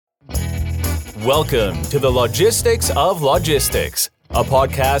Welcome to the Logistics of Logistics, a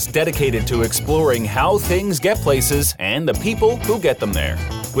podcast dedicated to exploring how things get places and the people who get them there.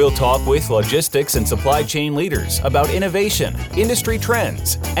 We'll talk with logistics and supply chain leaders about innovation, industry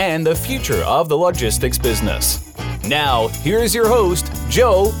trends, and the future of the logistics business. Now, here's your host,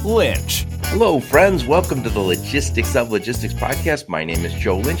 Joe Lynch. Hello, friends. Welcome to the Logistics of Logistics podcast. My name is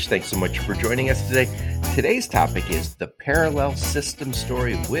Joe Lynch. Thanks so much for joining us today. Today's topic is the parallel system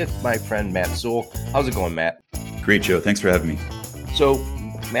story with my friend Matt Soule. How's it going, Matt? Great, Joe. Thanks for having me. So,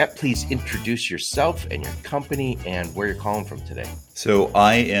 Matt, please introduce yourself and your company and where you're calling from today. So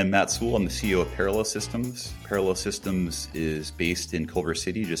I am Matt Soule. I'm the CEO of Parallel Systems. Parallel Systems is based in Culver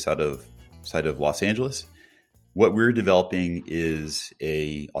City, just outside of Los Angeles. What we're developing is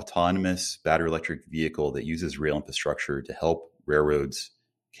a autonomous battery electric vehicle that uses rail infrastructure to help railroads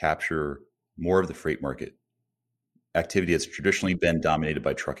capture more of the freight market, activity that's traditionally been dominated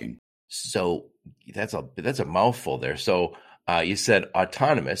by trucking. So that's a mouthful there. So you said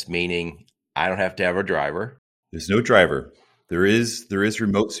autonomous, meaning I don't have to have a driver. There's no driver. There is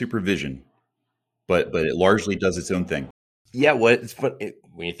remote supervision, but it largely does its own thing. Yeah, when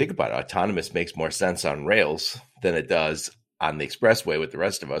you think about it, autonomous makes more sense on rails than it does on the expressway with the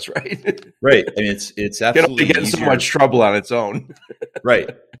rest of us, right? Right. I mean, it's absolutely get in so much trouble on its own. Right.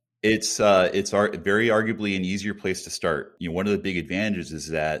 It's very arguably an easier place to start. You know, one of the big advantages is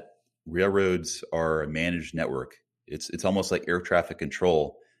that railroads are a managed network. It's almost like air traffic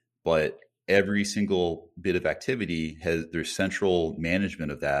control, but every single bit of activity there's central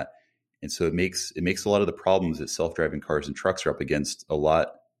management of that. And so it makes a lot of the problems that self-driving cars and trucks are up against a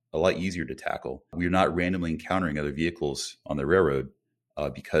lot easier to tackle. We're not randomly encountering other vehicles on the railroad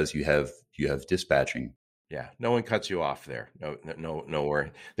because you have dispatching. Yeah, no one cuts you off there. No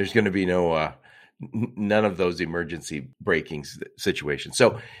worry. There's going to be none of those emergency braking situations.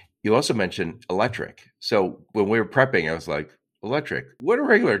 So you also mentioned electric. So when we were prepping, I was like, electric. What do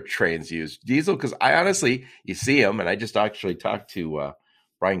regular trains use? Diesel? Because I honestly, you see them, and I just actually talked to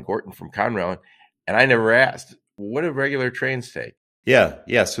Brian Gorton from Conrail, and I never asked, what do regular trains take?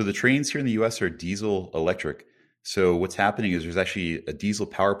 Yeah. So the trains here in the U.S. are diesel electric. So what's happening is there's actually a diesel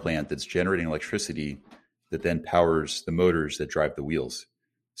power plant that's generating electricity that then powers the motors that drive the wheels.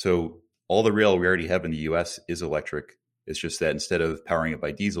 So all the rail we already have in the U.S. is electric. It's just that instead of powering it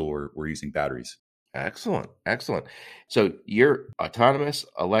by diesel, we're using batteries. Excellent. So you're autonomous,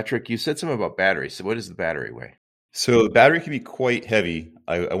 electric. You said something about batteries. So what does the battery weigh? So the battery can be quite heavy.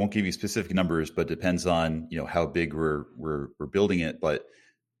 I won't give you specific numbers, but it depends on how big we're building it. But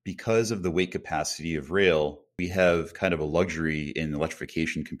because of the weight capacity of rail, we have kind of a luxury in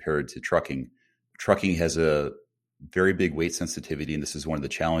electrification compared to trucking. Trucking has a very big weight sensitivity, and this is one of the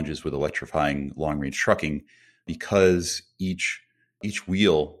challenges with electrifying long-range trucking, because each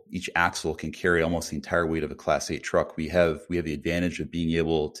wheel, each axle can carry almost the entire weight of a Class 8 truck. We have the advantage of being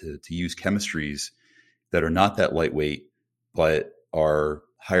able to use chemistries that are not that lightweight, but are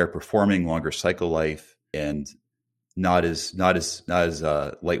higher performing, longer cycle life, and not as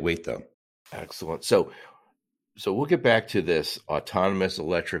lightweight though. Excellent. So we'll get back to this autonomous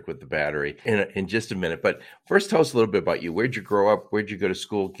electric with the battery in just a minute. But first, tell us a little bit about you. Where'd you grow up? Where'd you go to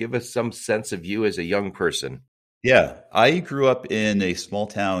school? Give us some sense of you as a young person. Yeah, I grew up in a small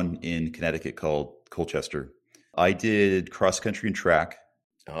town in Connecticut called Colchester. I did cross country and track.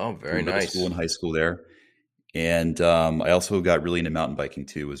 Oh, very nice. School and high school there. And I also got really into mountain biking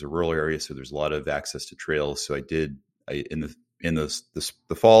too. It was a rural area, so there's a lot of access to trails. So in the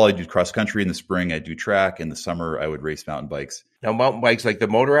fall, I do cross country. In the spring, I do track. In the summer, I would race mountain bikes. Now, mountain bikes like the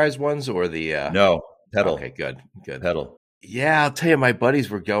motorized ones or the No, pedal. Okay, good. Pedal. Yeah, I'll tell you, my buddies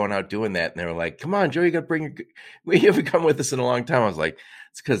were going out doing that, and they were like, "Come on, Joe, you got to bring you haven't come with us in a long time." I was like,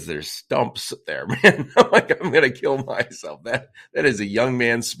 "It's because there's stumps there, man." I'm like, "I'm gonna kill myself." That is a young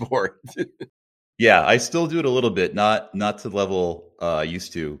man's sport. Yeah, I still do it a little bit, not to the level I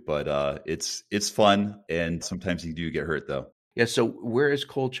used to, but it's fun, and sometimes you do get hurt though. Yeah. So where is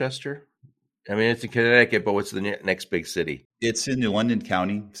Colchester? I mean, it's in Connecticut, but what's the next big city? It's in New London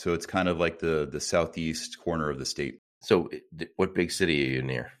County, so it's kind of like the southeast corner of the state. So what big city are you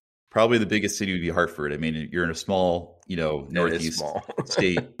near? Probably the biggest city would be Hartford. I mean, you're in a small, northeast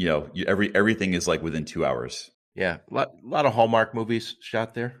state. Everything is like within 2 hours. Yeah, a lot of Hallmark movies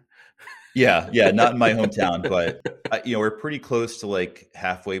shot there. Yeah, not in my hometown, but we're pretty close to like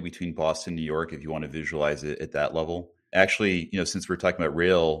halfway between Boston and New York if you want to visualize it at that level. Actually, since we're talking about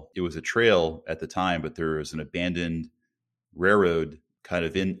rail, it was a trail at the time, but there was an abandoned railroad kind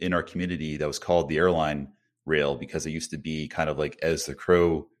of in our community that was called the Airline Rail because it used to be kind of like as the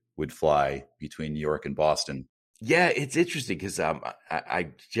crow would fly between New York and Boston. Yeah, it's interesting because I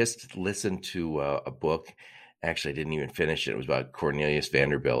just listened to a book. Actually, I didn't even finish it. It was about Cornelius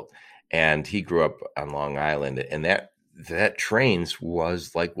Vanderbilt, and he grew up on Long Island, and that trains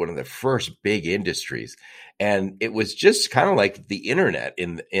was like one of the first big industries, and it was just kind of like the internet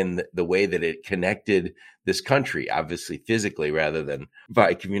in the way that it connected this country, obviously physically rather than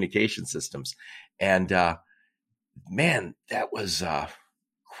by communication systems, and man, that was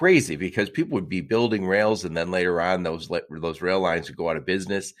crazy because people would be building rails, and then later on, those rail lines would go out of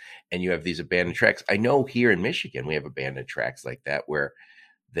business, and you have these abandoned tracks. I know here in Michigan we have abandoned tracks like that where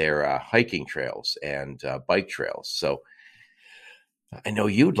they're hiking trails and bike trails. So I know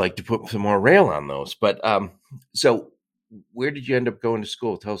you'd like to put some more rail on those. But so where did you end up going to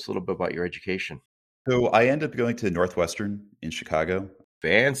school? Tell us a little bit about your education. So I ended up going to Northwestern in Chicago.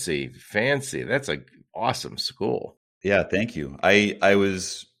 Fancy, fancy. That's a awesome school. Yeah, thank you. I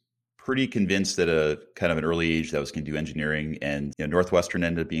was pretty convinced at a kind of an early age that I was going to do engineering, and Northwestern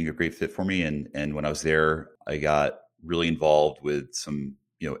ended up being a great fit for me. And when I was there, I got really involved with some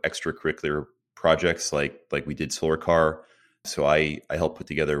extracurricular projects like we did solar car. So I helped put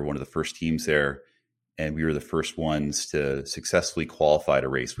together one of the first teams there, and we were the first ones to successfully qualify to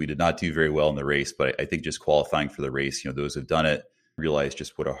race. We did not do very well in the race, but I think just qualifying for the race, those who've done it realize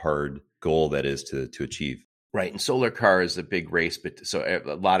just what a hard goal that is to achieve. Right. And solar car is a big race, but so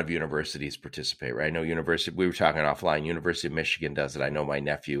a lot of universities participate, right? I know we were talking offline, University of Michigan does it. I know my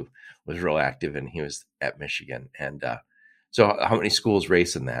nephew was real active and he was at Michigan. And so how many schools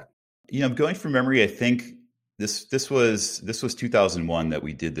race in that? I'm going from memory. I think this was 2001 that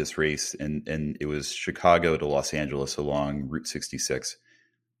we did this race, and it was Chicago to Los Angeles along Route 66.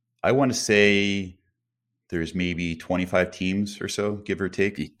 I want to say there's maybe 25 teams or so, give or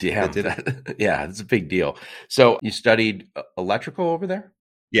take. Damn, yeah, it's a big deal. So you studied electrical over there?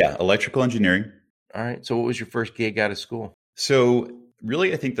 Yeah, electrical engineering. All right. So what was your first gig out of school? So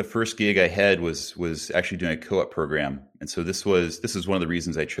really, I think the first gig I had was actually doing a co-op program. And so this is one of the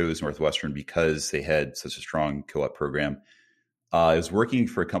reasons I chose Northwestern, because they had such a strong co-op program. I was working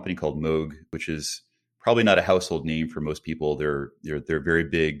for a company called Moog, which is probably not a household name for most people. They're a very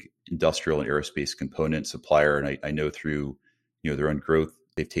big industrial and aerospace component supplier, and I know through their own growth,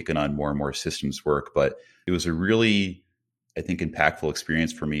 they've taken on more and more systems work. But it was a really, I think, impactful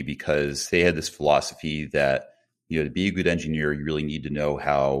experience for me, because they had this philosophy that to be a good engineer, you really need to know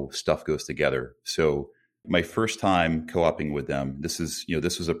how stuff goes together. So my first time co-oping with them, this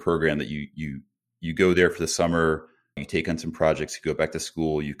was a program that you go there for the summer. You take on some projects, you go back to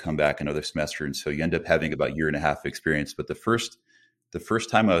school, you come back another semester. And so you end up having about a year and a half of experience. But the first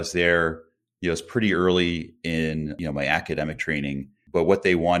time I was there, it was pretty early in, my academic training. But what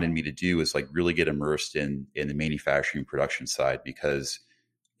they wanted me to do is like really get immersed in the manufacturing production side, because,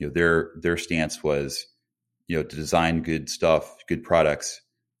 their stance was, to design good stuff, good products,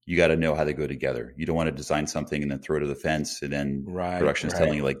 you got to know how they go together. You don't want to design something and then throw it to the fence, and then production is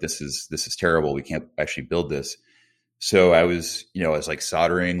telling you like, this is terrible. We can't actually build this. So I was like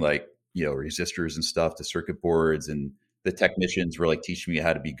soldering like, resistors and stuff to circuit boards, and the technicians were like teaching me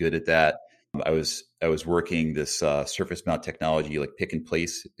how to be good at that. I was working this surface mount technology, like pick and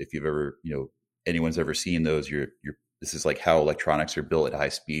place. If you've ever, anyone's ever seen those, this is like how electronics are built at high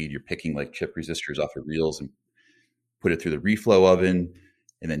speed. You're picking like chip resistors off of reels and put it through the reflow oven,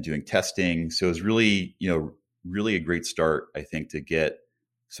 and then doing testing. So it was really, really a great start, I think, to get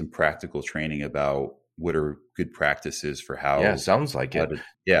some practical training about what are good practices for how. Yeah, sounds like it.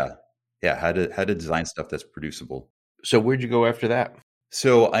 How to design stuff that's producible. So where'd you go after that?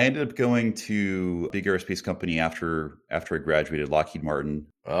 So I ended up going to a big aerospace company after I graduated, Lockheed Martin.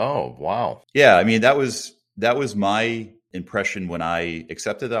 Oh, wow. Yeah, I mean, that was my impression when I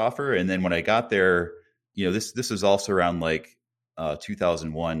accepted the offer. And then when I got there, this is also around like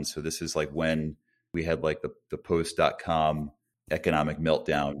 2001. So this is like when we had like the post.com economic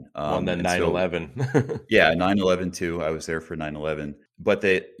meltdown. And then 9/11. Yeah, 9/11 too. I was there for 9/11. But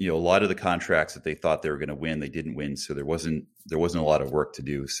they, a lot of the contracts that they thought they were going to win, they didn't win. So there wasn't a lot of work to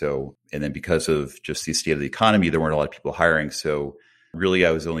do. So, and then because of just the state of the economy, there weren't a lot of people hiring. So really,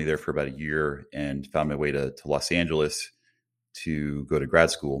 I was only there for about a year and found my way to Los Angeles to go to grad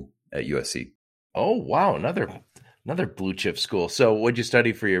school at USC. Oh, wow. Another blue chip school. So what'd you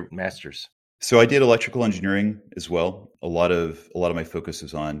study for your master's? So I did electrical engineering as well. A lot of my focus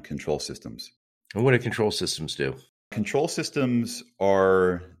is on control systems. And what do control systems do? Control systems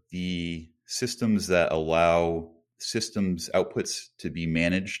are the systems that allow systems outputs to be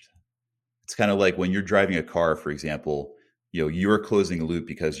managed. It's kind of like when you're driving a car, for example, you're closing a loop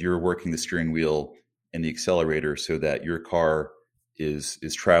because you're working the steering wheel and the accelerator so that your car is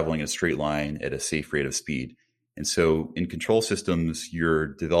traveling in a straight line at a safe rate of speed. And so in control systems,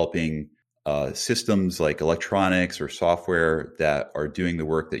 you're developing systems like electronics or software that are doing the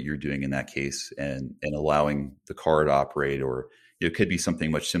work that you're doing in that case, and allowing the car to operate. Or it could be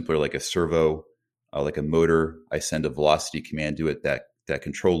something much simpler like a servo, like a motor. I send a velocity command to it. That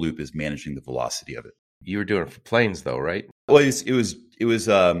control loop is managing the velocity of it. You were doing it for planes, though, right? Well, it was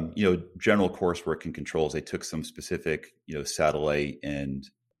general coursework in controls. I took some specific satellite and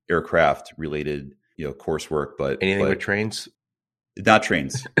aircraft related coursework, but anything with trains? Not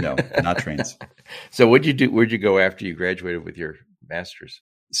trains. No, not trains. So what'd you do? Where'd you go after you graduated with your master's?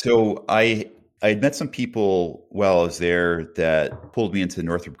 So I had met some people while I was there that pulled me into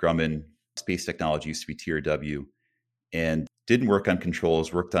Northrop Grumman. Space technology, used to be TRW, and didn't work on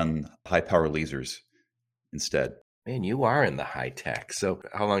controls, worked on high power lasers instead. Man, you are in the high tech. So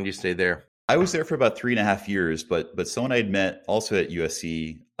how long did you stay there? I was there for about 3.5 years, but someone I had met also at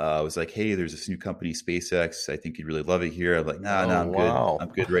USC was like, "Hey, there's this new company, SpaceX. I think you'd really love it here." I'm like, "No, I'm wow. good.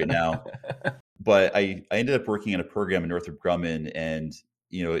 I'm good right now." But I ended up working in a program in Northrop Grumman, and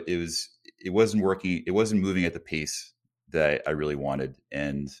it wasn't working. It wasn't moving at the pace that I really wanted,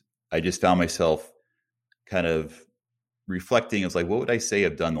 and I just found myself kind of reflecting. It's like, what would I say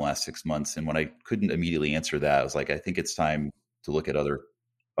I've done the last 6 months? And when I couldn't immediately answer that, I was like, I think it's time to look at other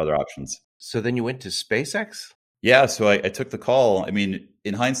options. So then you went to SpaceX? Yeah. So I took the call. I mean,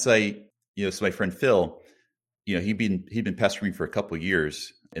 in hindsight, so my friend Phil, he'd been pestering me for a couple of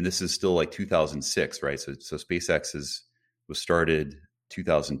years, and this is still like 2006, right? So SpaceX was started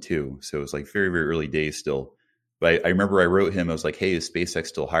 2002. So it was like very, very early days still. But I remember I wrote him, I was like, "Hey, is SpaceX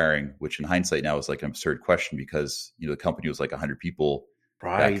still hiring?" Which in hindsight now is like an absurd question, because, the company was like 100 people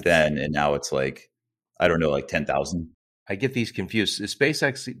back then. And now it's like, I don't know, like 10,000. I get these confused. Is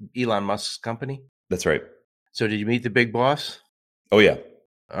SpaceX Elon Musk's company? That's right. So did you meet the big boss? Oh, yeah.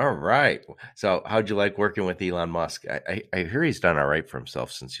 All right. So how'd you like working with Elon Musk? I hear he's done all right for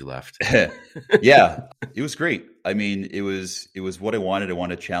himself since you left. Yeah, it was great. I mean, it was what I wanted. I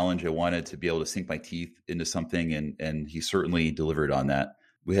wanted a challenge. I wanted to be able to sink my teeth into something, and he certainly delivered on that.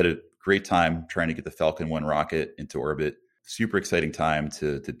 We had a great time trying to get the Falcon 1 rocket into orbit. Super exciting time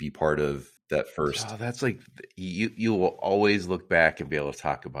to be part of that first. Oh, that's like, you will always look back and be able to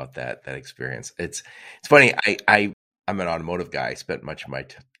talk about that experience. It's funny. I'm an automotive guy. I spent much of my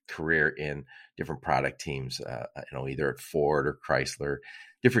career in different product teams, either at Ford or Chrysler,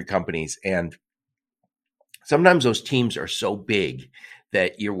 different companies. And sometimes those teams are so big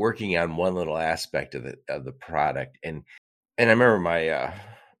that you're working on one little aspect of the product. And I remember my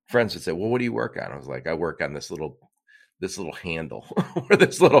friends would say, "Well, what do you work on?" I was like, "I work on this little handle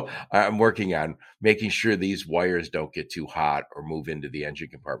or I'm working on making sure these wires don't get too hot or move into the engine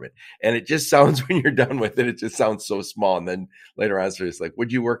compartment." And it just sounds, when you're done with it, it just sounds so small. And then later on, so it's like,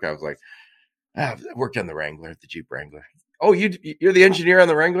 "What'd you work on?" I was like, "I worked on the Wrangler, the Jeep Wrangler." "Oh, you're the engineer on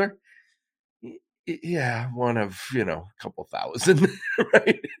the Wrangler?" "Yeah, one of, a couple thousand."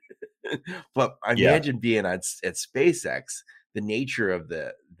 Right. But I imagine being at SpaceX, the nature of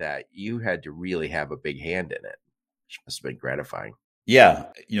that you had to really have a big hand in it. Must have been gratifying. Yeah.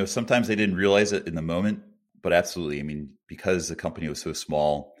 Sometimes I didn't realize it in the moment, but absolutely. I mean, because the company was so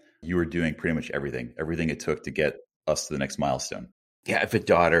small, you were doing pretty much everything it took to get us to the next milestone. Yeah. I have a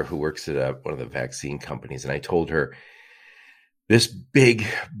daughter who works at one of the vaccine companies, and I told her this big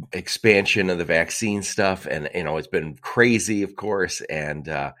expansion of the vaccine stuff, and, it's been crazy, of course. And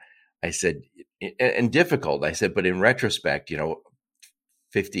I said, and difficult. I said, but in retrospect,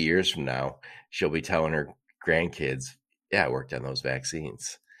 50 years from now, she'll be telling her grandkids, "Yeah, I worked on those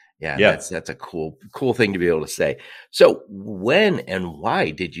vaccines." Yeah. That's a cool thing to be able to say. So when and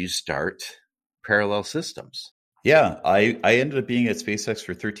why did you start Parallel Systems? Yeah, I ended up being at SpaceX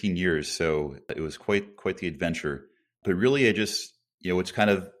for 13 years. So it was quite the adventure. But really, I just, which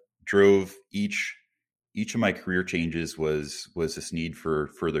kind of drove each of my career changes was this need for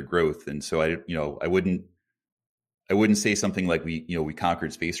further growth. And so I wouldn't say something like we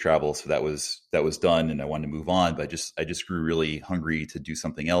conquered space travel, so that was done and I wanted to move on. But I just grew really hungry to do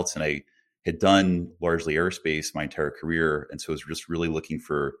something else. And I had done largely aerospace my entire career. And so I was just really looking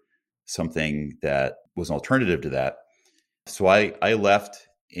for something that was an alternative to that. So I left,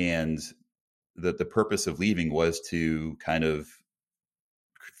 and the purpose of leaving was to kind of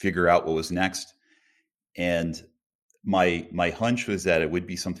figure out what was next. And my hunch was that it would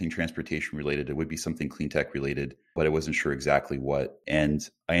be something transportation related. It would be something clean tech related, but I wasn't sure exactly what. And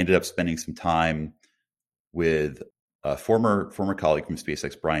I ended up spending some time with a former colleague from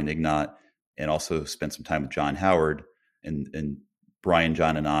SpaceX, Brian Ignat, and also spent some time with John Howard. And Brian,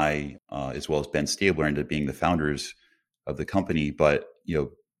 John, and I, as well as Ben Stabler, ended up being the founders of the company. But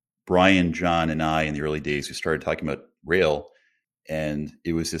Brian, John, and I in the early days, we started talking about rail, and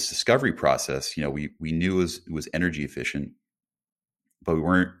it was this discovery process. We knew it was energy efficient, but we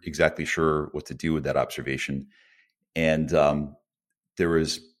weren't exactly sure what to do with that observation. And there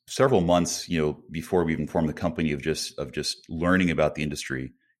was several months, before we even formed the company of just learning about the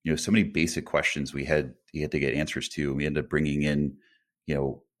industry. So many basic questions we had to get answers to. And we ended up bringing in,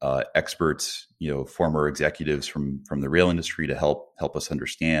 experts, former executives from the rail industry to help us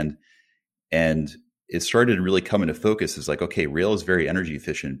understand. And it started to really come into focus as like, okay, rail is very energy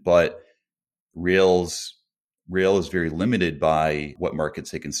efficient, but rail is very limited by what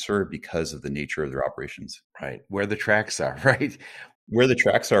markets they can serve because of the nature of their operations. Right. Where the tracks are, right? Where the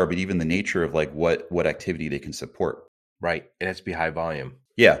tracks are, but even the nature of like what activity they can support. Right. It has to be high volume.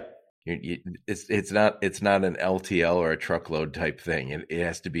 Yeah. It's not an LTL or a truckload type thing. It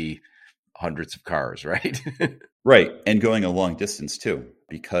has to be hundreds of cars, right? Right. And going a long distance too,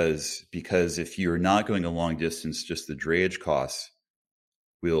 because if you're not going a long distance, just the drayage costs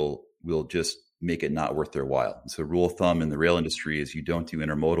will just make it not worth their while. So rule of thumb in the rail industry is you don't do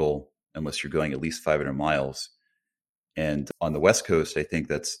intermodal unless you're going at least 500 miles. And on the West Coast, I think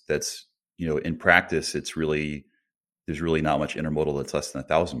that's in practice, there's really not much intermodal that's less than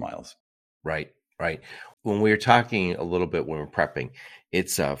 1,000 miles. Right. When we were talking a little bit when we were prepping,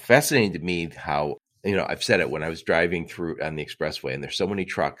 it's fascinating to me how, I've said it when I was driving through on the expressway and there's so many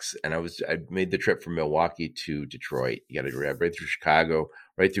trucks, and I made the trip from Milwaukee to Detroit. You got to drive right through Chicago,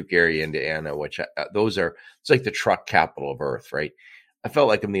 right through Gary, Indiana, which it's like the truck capital of Earth, right? I felt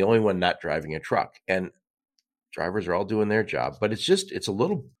like I'm the only one not driving a truck, and drivers are all doing their job, but it's a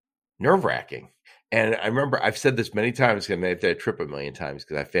little nerve wracking. And I remember I've said this many times, because I made that trip a million times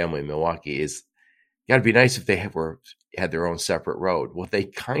because I have family in Milwaukee, is got to be nice if they had their own separate road. Well, they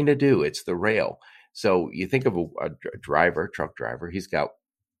kind of do. It's the rail. So you think of a truck driver, he's got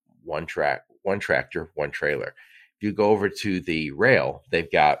one tractor, one trailer. If you go over to the rail, they've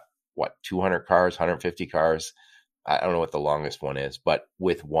got 200 cars, 150 cars. I don't know what the longest one is, but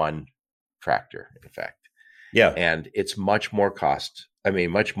with one tractor, in fact. Yeah. And it's much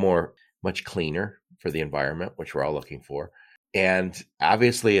cleaner for the environment, which we're all looking for. And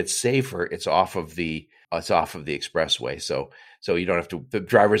obviously it's safer. It's off of the expressway. So you don't have to, the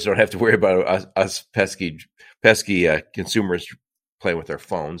drivers don't have to worry about us pesky consumers playing with their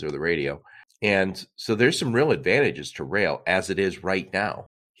phones or the radio. And so there's some real advantages to rail as it is right now.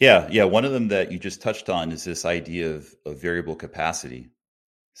 Yeah. One of them that you just touched on is this idea of variable capacity.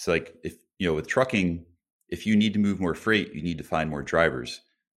 So like if, with trucking, if you need to move more freight, you need to find more drivers.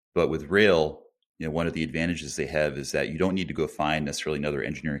 But with rail, one of the advantages they have is that you don't need to go find necessarily another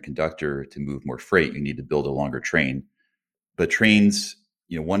engineer and conductor to move more freight. You need to build a longer train. But trains,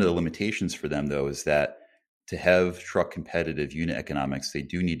 one of the limitations for them, though, is that to have truck competitive unit economics, they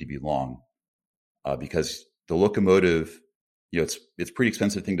do need to be long because the locomotive, it's a pretty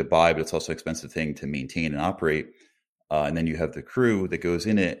expensive thing to buy, but it's also an expensive thing to maintain and operate. And then you have the crew that goes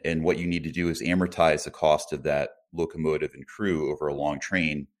in it. And what you need to do is amortize the cost of that locomotive and crew over a long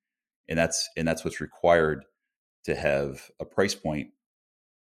train. And that's what's required to have a price point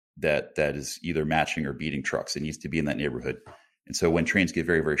that is either matching or beating trucks. It needs to be in that neighborhood. And so when trains get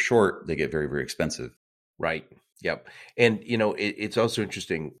very, very short, they get very, very expensive. Right. Yep. And, it's also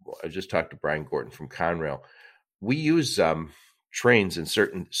interesting. I just talked to Brian Gordon from Conrail. We use trains in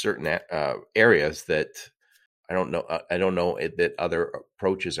certain areas that I don't know that other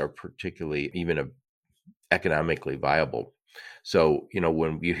approaches are particularly even economically viable. So,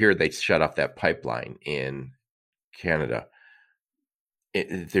 when you hear they shut off that pipeline in Canada,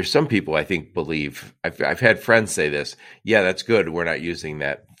 there's some people I think believe, I've had friends say this, yeah, that's good, we're not using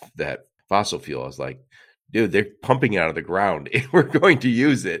that fossil fuel. I was like, dude, they're pumping it out of the ground. We're going to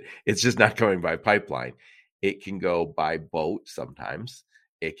use it. It's just not coming by pipeline. It can go by boat sometimes.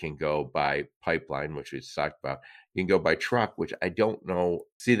 It can go by pipeline, which we just talked about. You can go by truck, which I don't know.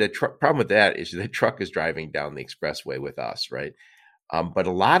 See, the problem with that is the truck is driving down the expressway with us, right? But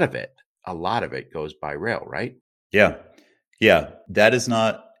a lot of it goes by rail, right? Yeah. That is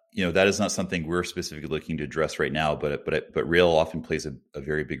not something we're specifically looking to address right now. But rail often plays a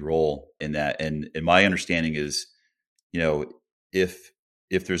very big role in that. And my understanding is, if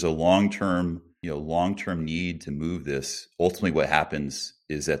there's a long-term need to move this, ultimately what happens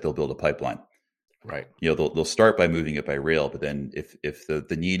is that they'll build a pipeline. Right. They'll start by moving it by rail, but then if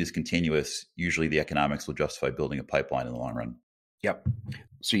the need is continuous, usually the economics will justify building a pipeline in the long run. Yep.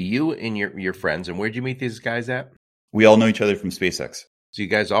 So you and your friends, and where'd you meet these guys at? We all know each other from SpaceX. So you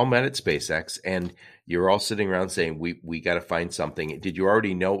guys all met at SpaceX, and you're all sitting around saying, we got to find something. Did you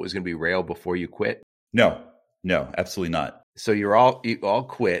already know it was going to be rail before you quit? No, absolutely not. So you all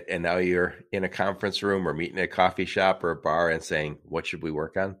quit, and now you're in a conference room or meeting at a coffee shop or a bar and saying, "What should we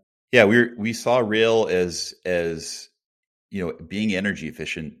work on?" Yeah, we saw rail as being energy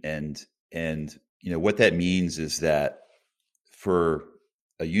efficient, and what that means is that for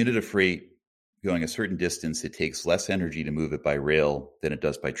a unit of freight going a certain distance, it takes less energy to move it by rail than it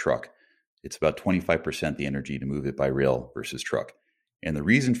does by truck. It's about 25% the energy to move it by rail versus truck. And the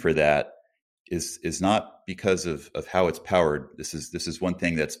reason for that is not because of how it's powered. This is one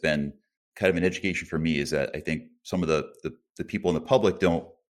thing that's been kind of an education for me, is that I think some of the people in the public don't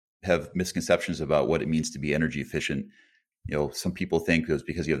have misconceptions about what it means to be energy efficient. Some people think it was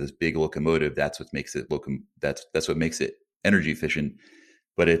because you have this big locomotive, that's what makes it that's what makes it energy efficient.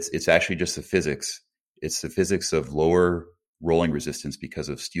 But it's actually just the physics. It's the physics of lower rolling resistance because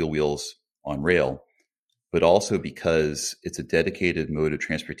of steel wheels on rail, but also because it's a dedicated mode of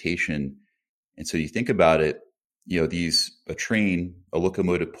transportation. And so you think about it, a train, a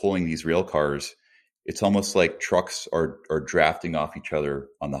locomotive pulling these rail cars, it's almost like trucks are drafting off each other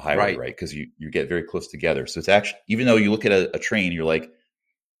on the highway, right? Because you get very close together. So it's actually, even though you look at a train, you're like,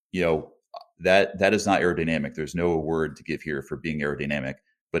 that is not aerodynamic. There's no word to give here for being aerodynamic,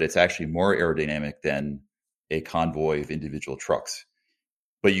 but it's actually more aerodynamic than a convoy of individual trucks.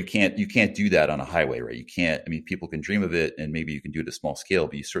 But you can't do that on a highway, right? You can't. I mean, people can dream of it, and maybe you can do it at a small scale,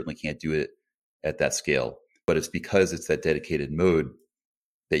 but you certainly can't do it at that scale. But it's because it's that dedicated mode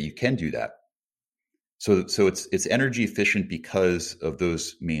that you can do that. So it's energy efficient because of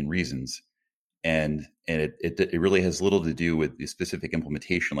those main reasons, and it really has little to do with the specific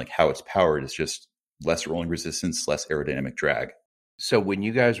implementation, like how it's powered. It's just less rolling resistance, less aerodynamic drag. So when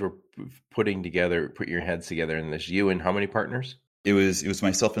you guys were putting your heads together in this, you and how many partners? It was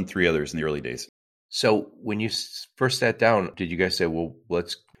myself and 3 others in the early days. So when you first sat down, did you guys say, well,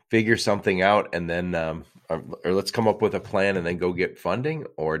 let's figure something out and then, or let's come up with a plan and then go get funding?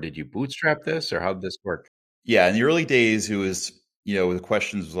 Or did you bootstrap this, or how did this work? Yeah, in the early days, it was, the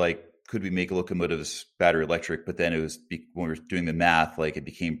questions like, could we make locomotives battery electric? But then when we were doing the math, like it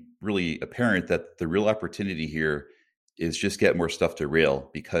became really apparent that the real opportunity here is just get more stuff to rail,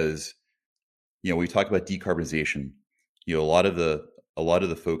 because, we talk about decarbonization. A lot of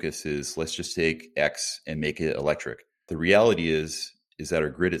the focus is, let's just take X and make it electric. The reality is that our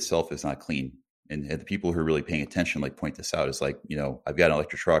grid itself is not clean. And the people who are really paying attention, like, point this out, is like, I've got an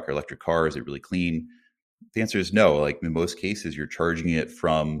electric truck or electric car. Is it really clean? The answer is no. Like, in most cases, you're charging it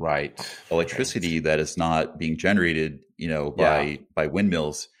from electricity that is not being generated, by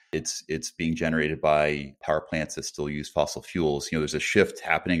windmills. It's being generated by power plants that still use fossil fuels. There's a shift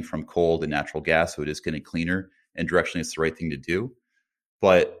happening from coal to natural gas, so it is getting cleaner, and directionally it's the right thing to do.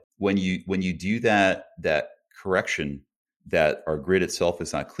 But when you do that correction, that our grid itself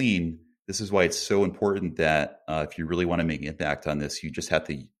is not clean, this is why it's so important that if you really want to make an impact on this, you just have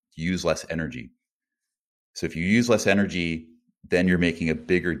to use less energy. So if you use less energy, then you're making a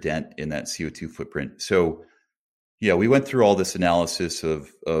bigger dent in that CO2 footprint. So yeah, we went through all this analysis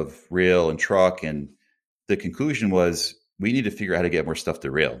of rail and truck, and the conclusion was we need to figure out how to get more stuff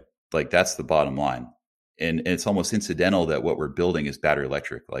to rail. Like, that's the bottom line. And it's almost incidental that what we're building is battery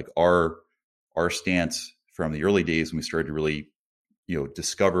electric. Like, our stance from the early days when we started to really,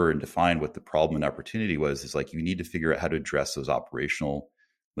 discover and define what the problem and opportunity was, is like, you need to figure out how to address those operational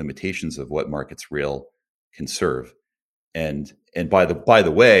limitations of what markets rail can serve. And by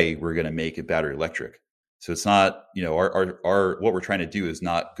the way, we're going to make it battery electric. So it's not, our what we're trying to do is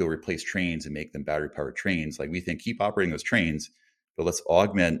not go replace trains and make them battery powered trains. Like, we think keep operating those trains, but let's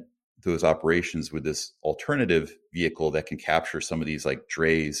augment those operations with this alternative vehicle that can capture some of these, like,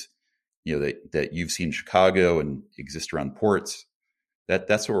 drays, that you've seen in Chicago and exist around ports.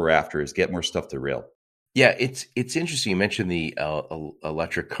 That's what we're after, is get more stuff to rail. Yeah, it's interesting. You mentioned the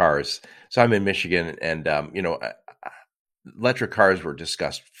electric cars. So I'm in Michigan, and electric cars were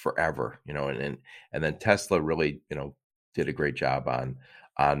discussed forever, and then Tesla really, did a great job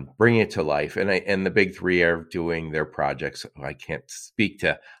on bringing it to life. And the big three are doing their projects. I can't speak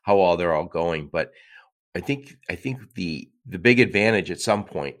to how they're all going, but I think the big advantage at some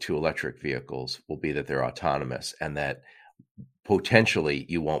point to electric vehicles will be that they're autonomous, and that potentially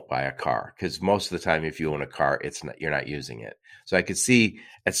you won't buy a car, because most of the time if you own a car, you're not using it. So I could see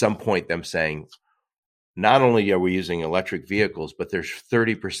at some point them saying, not only are we using electric vehicles, but there's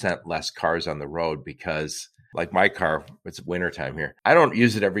 30% less cars on the road, because, like, my car, it's wintertime here, I don't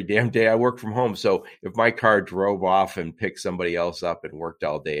use it every damn day. I work from home. So if my car drove off and picked somebody else up and worked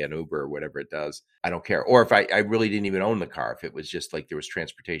all day on Uber or whatever it does, I don't care. Or if I really didn't even own the car, if it was just like there was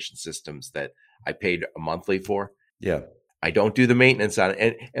transportation systems that I paid monthly for. Yeah. I don't do the maintenance on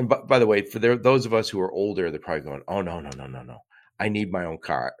it. And by the way, for those of us who are older, they're probably going, oh, no, no, no, no, no. I need my own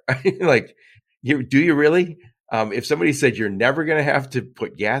car. Like, do you really? If somebody said you're never going to have to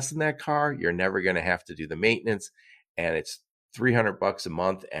put gas in that car, you're never going to have to do the maintenance, and it's $300 a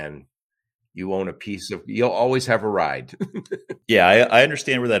month, and you own a piece of, you'll always have a ride. Yeah, I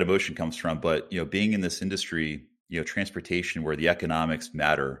understand where that emotion comes from, but being in this industry, transportation where the economics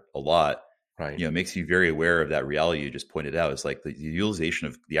matter a lot, Right. Makes you very aware of that reality you just pointed out. It's like the utilization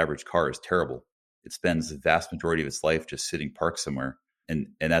of the average car is terrible. It spends the vast majority of its life just sitting parked somewhere. And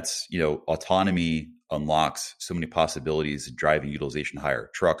that's, autonomy unlocks so many possibilities of driving utilization higher.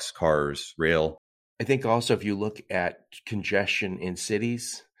 Trucks, cars, rail. I think also if you look at congestion in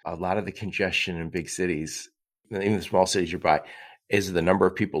cities, a lot of the congestion in big cities, even the small cities you're by, is the number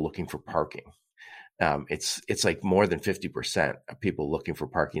of people looking for parking. It's like more than 50% of people looking for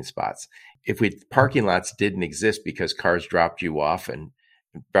parking spots. If parking lots didn't exist because cars dropped you off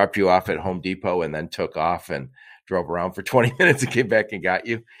at Home Depot and then took off and drove around for 20 minutes and came back and got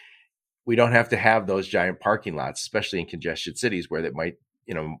you, we don't have to have those giant parking lots, especially in congested cities where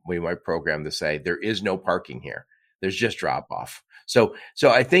we might program to say there is no parking here. There's just drop off. So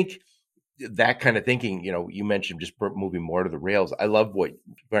I think that kind of thinking, you mentioned just moving more to the rails. I love when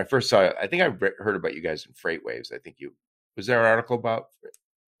I first saw it, I think I heard about you guys in Freight Waves. Was there an article about,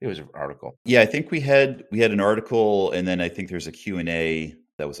 it was an article. Yeah, I think we had an article, and then I think there's a Q&A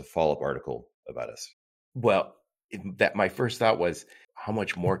that was a follow-up article about us. Well, that my first thought was, how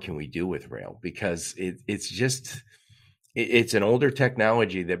much more can we do with rail? Because it's an older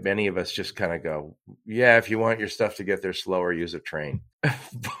technology that many of us just kind of go, yeah, if you want your stuff to get there slower, use a train.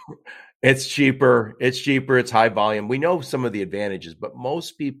 It's cheaper. It's high volume. We know some of the advantages, but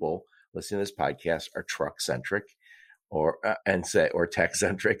most people listening to this podcast are truck centric or tech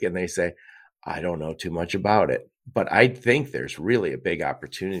centric, and they say, I don't know too much about it. But I think there's really a big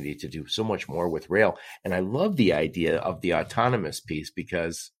opportunity to do so much more with rail. And I love the idea of the autonomous piece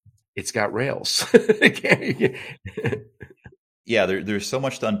because it's got rails. Yeah, there's so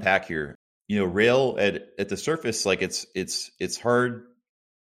much to unpack here. Rail at the surface, like it's hard.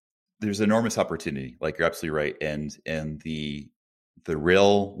 There's enormous opportunity. Like, you're absolutely right. And the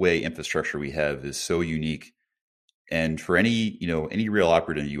railway infrastructure we have is so unique. And for any rail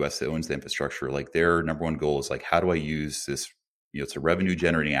operator in the US that owns the infrastructure, like, their number one goal is like, how do I use this? It's a revenue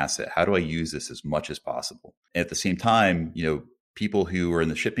generating asset. How do I use this as much as possible? And at the same time, people who are in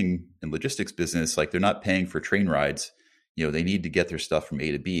the shipping and logistics business, like, they're not paying for train rides. They need to get their stuff from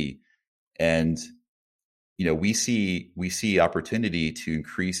A to B. And, we see opportunity to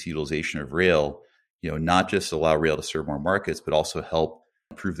increase utilization of rail, not just allow rail to serve more markets, but also help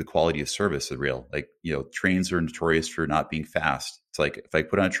improve the quality of service of rail. Like, trains are notorious for not being fast. It's like, if I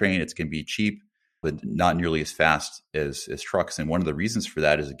put on a train, it's going to be cheap, but not nearly as fast as trucks. And one of the reasons for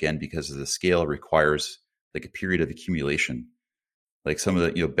that is, again, because of the scale requires like a period of accumulation. Like, some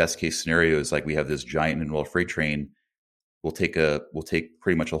of the, best case scenarios, like, we have this giant intermodal freight train. We'll take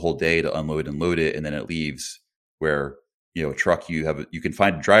pretty much a whole day to unload and load it, and then it leaves. Where, a truck, you can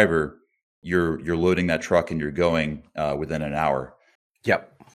find a driver, you're loading that truck and you're going within an hour. Yep.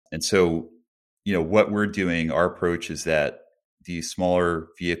 And so, what we're doing, our approach is that these smaller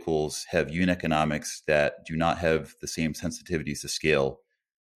vehicles have unit economics that do not have the same sensitivities to scale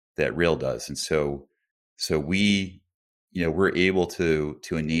that rail does. And so we're able to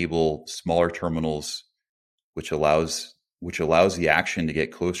enable smaller terminals, which allows the action to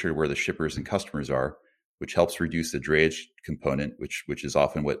get closer to where the shippers and customers are, which helps reduce the drayage component, which is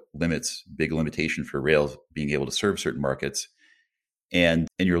often what big limitation for rails being able to serve certain markets. And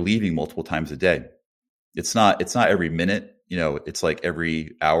you're leaving multiple times a day. It's not every minute, it's like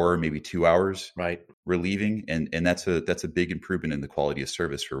every hour, maybe 2 hours. Right. We're leaving. And that's a big improvement in the quality of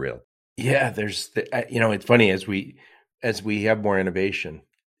service for rail. Yeah. It's funny, as we have more innovation,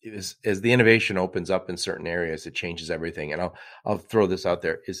 as the innovation opens up in certain areas, it changes everything. And I'll throw this out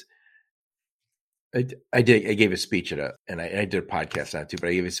there I gave a speech and I did a podcast on it too, but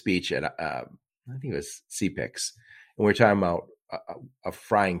I gave a speech at, I think it was CPIX, and we are talking about a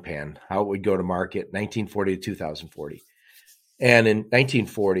frying pan, how it would go to market 1940 to 2040. And in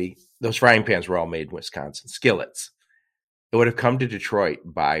 1940, those frying pans were all made in Wisconsin, skillets. It would have come to Detroit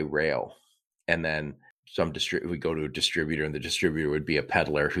by rail. And then would go to a distributor, and the distributor would be a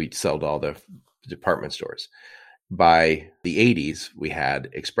peddler who'd sell to all the department stores. By the 80s, we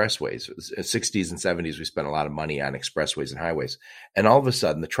had expressways. 60s and 70s, we spent a lot of money on expressways and highways. And all of a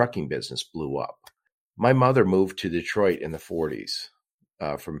sudden, the trucking business blew up. My mother moved to Detroit in the 40s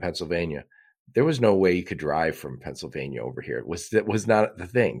from Pennsylvania. There was no way you could drive from Pennsylvania over here. It was not the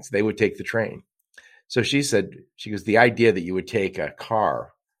things. They would take the train. So she goes, the idea that you would take a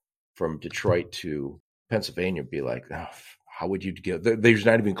car from Detroit to Pennsylvania would be like, oh, how would you get? There's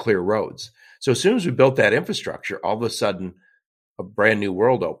not even clear roads. So as soon as we built that infrastructure, all of a sudden a brand new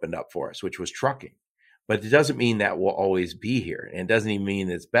world opened up for us, which was trucking. But it doesn't mean that will always be here. And it doesn't even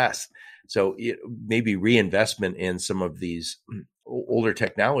mean it's best. So maybe reinvestment in some of these older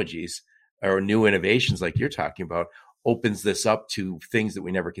technologies or new innovations like you're talking about opens this up to things that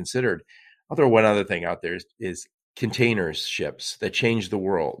we never considered. I'll throw one other thing out there is container ships that change the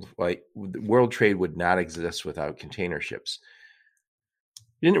world. Like world trade would not exist without container ships.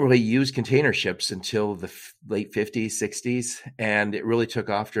 We didn't really use container ships until the late 50s, 60s, and it really took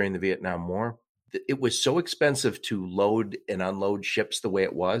off during the Vietnam War. It was so expensive to load and unload ships the way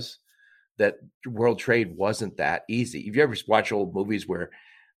it was that world trade wasn't that easy. If you ever watch old movies where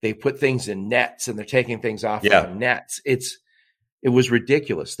they put things in nets and they're taking things off on nets, it was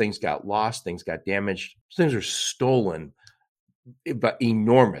ridiculous. Things got lost, things got damaged, things are stolen, but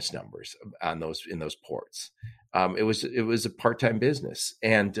enormous numbers in those ports. It was a part-time business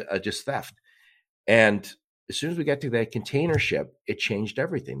and just theft. And as soon as we got to that container ship, it changed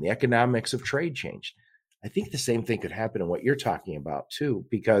everything. The economics of trade changed. I think the same thing could happen in what you're talking about too,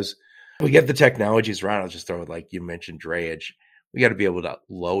 because we get the technologies around. I'll just throw it, like you mentioned, drayage. We got to be able to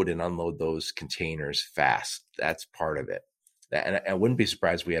load and unload those containers fast. That's part of it. And I wouldn't be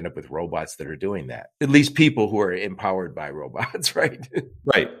surprised if we end up with robots that are doing that. At least people who are empowered by robots, right?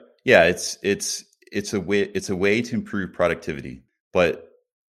 Right. Yeah. It's a way to improve productivity. But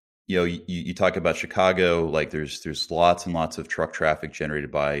you talk about Chicago, like there's lots and lots of truck traffic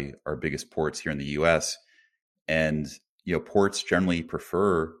generated by our biggest ports here in the U.S. And ports generally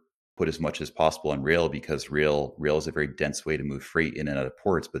prefer put as much as possible on rail because rail is a very dense way to move freight in and out of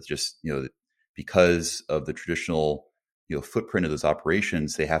ports. But just because of the traditional footprint of those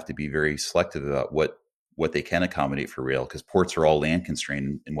operations, they have to be very selective about what they can accommodate for rail because ports are all land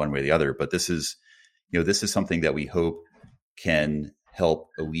constrained in one way or the other. But this is something that we hope can help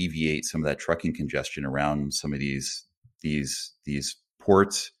alleviate some of that trucking congestion around some of these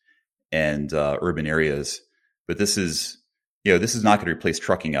ports and urban areas. But this is not going to replace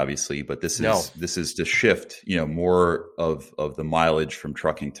trucking, obviously. But this is to shift more of the mileage from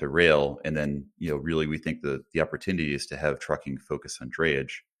trucking to rail, and then really we think the opportunity is to have trucking focus on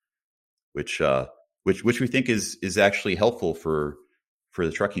drayage, which we think is actually helpful for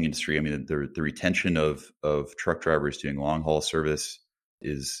the trucking industry. I mean, the retention of truck drivers doing long haul service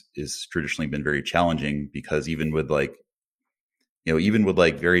is traditionally been very challenging because even with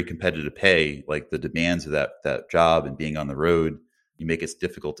very competitive pay, like the demands of that job and being on the road, you make it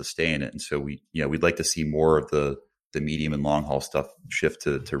difficult to stay in it. And so we'd like to see more of the medium and long haul stuff shift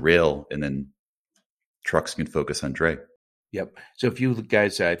to rail, and then trucks can focus on dray. Yep. So if you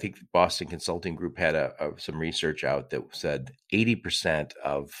guys, I think Boston Consulting Group had some research out that said 80%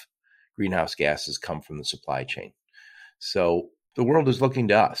 of greenhouse gases come from the supply chain. So the world is looking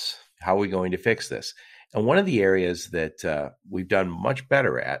to us. How are we going to fix this? And one of the areas that we've done much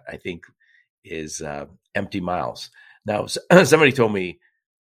better at, I think, is empty miles. Now, somebody told me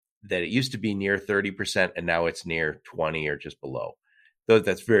that it used to be near 30% and now it's near 20 or just below. Though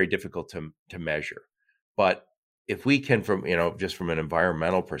that's very difficult to measure. But if we can, just from an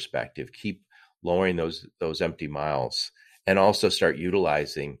environmental perspective, keep lowering those empty miles and also start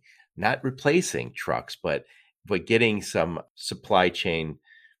utilizing, not replacing trucks, but getting some supply chain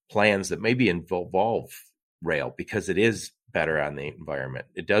plans that maybe involve rail because it is better on the environment.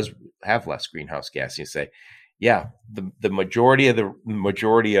 It does have less greenhouse gas. You say, yeah, the majority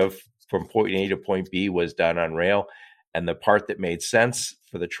of from point A to point B was done on rail. And the part that made sense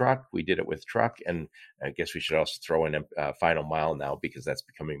for the truck, we did it with truck. And I guess we should also throw in a final mile now because that's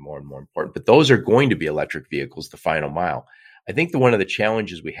becoming more and more important. But those are going to be electric vehicles, the final mile. I think one of the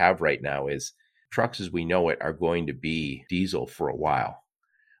challenges we have right now is trucks as we know it are going to be diesel for a while.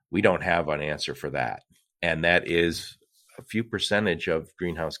 We don't have an answer for that. And that is a few percentage of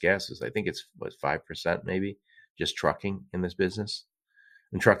greenhouse gases. I think it's 5% maybe, just trucking in this business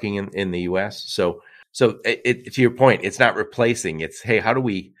and trucking in the US. So to your point, it's not replacing. It's, hey, how do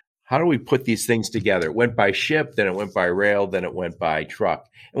we put these things together? It went by ship, then it went by rail, then it went by truck.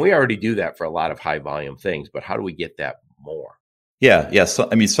 And we already do that for a lot of high volume things, but how do we get that more? Yeah. So,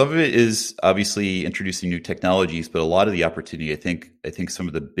 I mean, some of it is obviously introducing new technologies, but a lot of the opportunity, I think some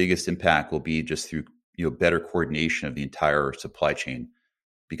of the biggest impact will be just through, better coordination of the entire supply chain,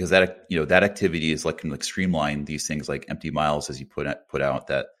 because that activity is can streamline these things like empty miles, as you put out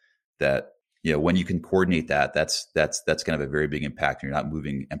that when you can coordinate that's going to have a very big impact. You're not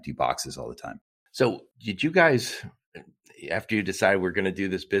moving empty boxes all the time. So did you guys after you decide we're going to do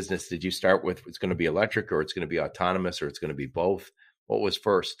this business, did you start with it's going to be electric or it's going to be autonomous or it's going to be both? What was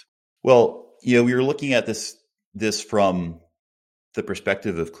first? Well, we were looking at this from the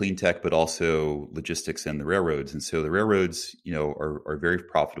perspective of clean tech, but also logistics and the railroads. And so the railroads, are very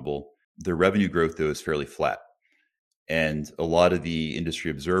profitable. Their revenue growth, though, is fairly flat. And a lot of the industry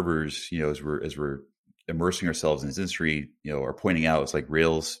observers, as we're immersing ourselves in this industry, are pointing out it's like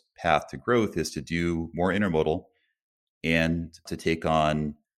rail's path to growth is to do more intermodal and to take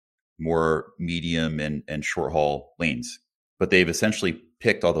on more medium and short haul lanes. But they've essentially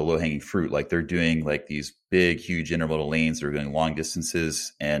picked all the low hanging fruit. Like they're doing like these big, huge intermodal lanes. They're doing long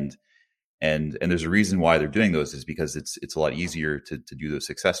distances, and there's a reason why they're doing those is because it's a lot easier to do those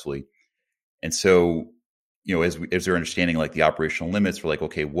successfully. And so, as they're understanding like the operational limits, we're like,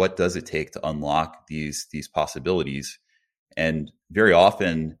 okay, what does it take to unlock these possibilities? And very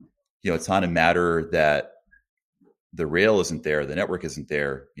often, it's not a matter that the rail isn't there, the network isn't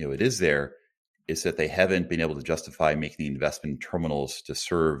there. It is there. It's that they haven't been able to justify making the investment in terminals to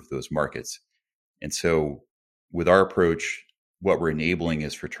serve those markets. And so, with our approach, what we're enabling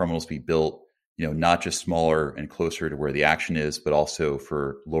is for terminals to be built, not just smaller and closer to where the action is, but also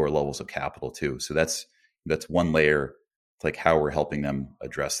for lower levels of capital too. So that's one layer, like how we're helping them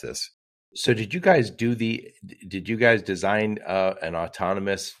address this. So did you guys design an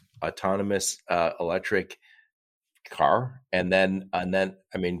autonomous electric car? And then, I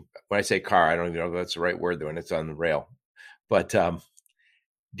mean, when I say car, I don't even know if that's the right word when it's on the rail, but,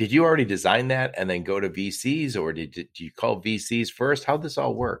 did you already design that and then go to VCs, or did you call VCs first? How'd this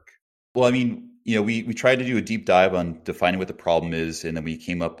all work? Well, I mean, we tried to do a deep dive on defining what the problem is, and then we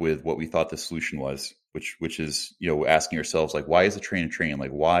came up with what we thought the solution was, which is, asking ourselves, like, why is a train a train?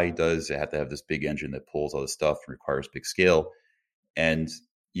 Like, why does it have to have this big engine that pulls all this stuff and requires big scale? And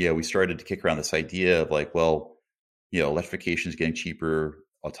we started to kick around this idea of like, well, electrification is getting cheaper,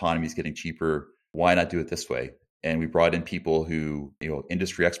 autonomy is getting cheaper. Why not do it this way? And we brought in people who,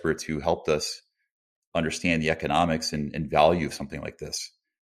 industry experts who helped us understand the economics and value of something like this,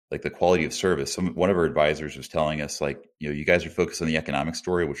 like the quality of service. One of our advisors was telling us, like, you guys are focused on the economic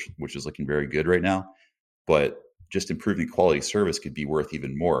story, which is looking very good right now, but just improving quality of service could be worth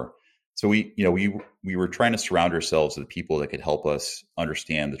even more. So we were trying to surround ourselves with people that could help us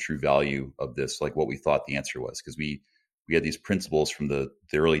understand the true value of this, like what we thought the answer was, because we had these principles from the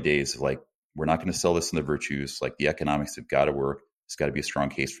early days of like, we're not going to sell this in the virtues, like the economics have got to work. It's got to be a strong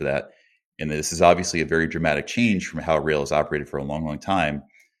case for that. And this is obviously a very dramatic change from how rail has operated for a long, long time.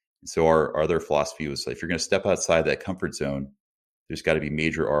 And so our other philosophy was like, if you're going to step outside that comfort zone, there's got to be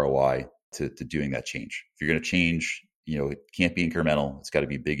major ROI to doing that change. If you're going to change, it can't be incremental. It's got to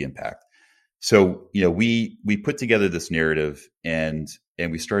be big impact. So, we put together this narrative and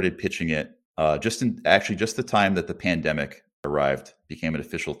we started pitching it just the time that the pandemic arrived, became an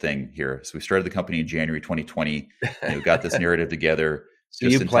official thing here. So we started the company in January 2020. Got this narrative together. So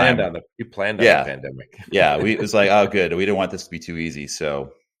you planned on the pandemic. Yeah, it was like, oh, good. We didn't want this to be too easy.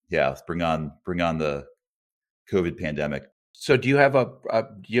 So yeah, let's bring on the COVID pandemic. So do you have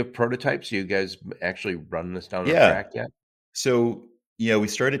prototypes? Do you guys actually run this down the track yet? So we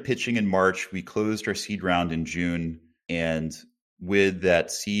started pitching in March. We closed our seed round in June, and with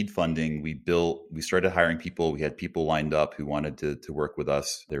that seed funding, we started hiring people. We had people lined up who wanted to work with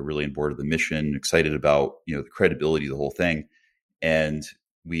us. They're really on board with the mission, excited about, the credibility of the whole thing. And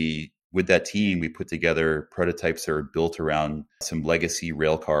with that team, we put together prototypes that are built around some legacy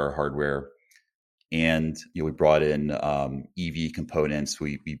railcar hardware. And, we brought in EV components.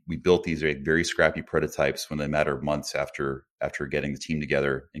 We built these very scrappy prototypes within a matter of months after getting the team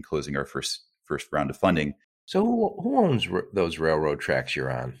together and closing our first round of funding. So who owns those railroad tracks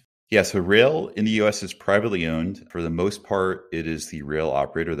you're on? Yeah, so rail in the U.S. is privately owned. For the most part, it is the rail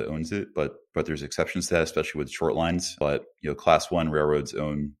operator that owns it, but there's exceptions to that, especially with short lines. But Class 1 railroads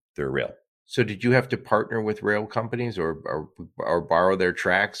own their rail. So did you have to partner with rail companies or borrow their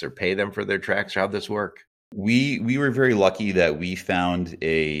tracks or pay them for their tracks? How'd this work? We were very lucky that we found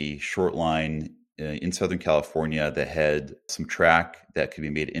a short line in Southern California that had some track that could be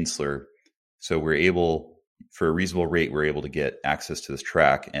made insular. So we're able, for a reasonable rate, we're able to get access to this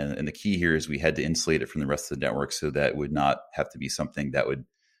track. And the key here is we had to insulate it from the rest of the network so that it would not have to be something that would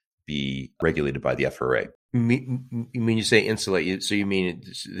be regulated by the FRA. You mean you say insulate? So you mean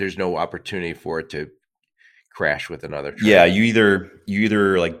there's no opportunity for it to crash with another train? Yeah, you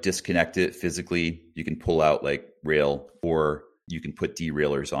either like disconnect it physically, you can pull out like rail, or you can put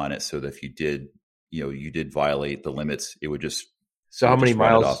derailers on it so that if you did violate the limits, it would just. So how many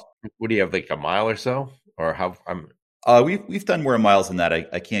miles? What do you have, like a mile or so, or how? We've done more miles than that.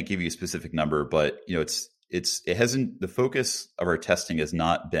 I can't give you a specific number, but it hasn't, the focus of our testing has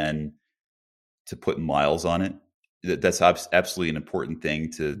not been to put miles on it. That's absolutely an important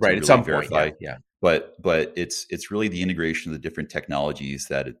thing to Right. At really some point. verify. Yeah. But it's really the integration of the different technologies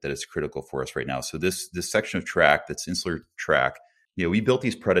that is critical for us right now. So this section of track, that's insular track, we built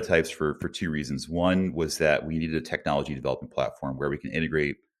these prototypes for two reasons. One was that we needed a technology development platform where we can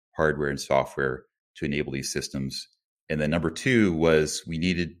integrate hardware and software to enable these systems. And then number two was we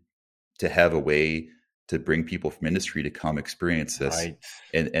needed to have a way to bring people from industry to come experience this. Right.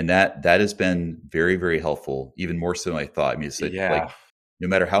 And that has been very, very helpful, even more so than I thought. I mean, it's like no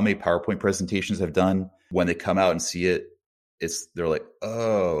matter how many PowerPoint presentations I've done, when they come out and see it, they're like,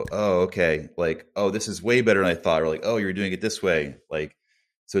 oh, okay. Like, oh, this is way better than I thought. Or like, oh, you're doing it this way. Like,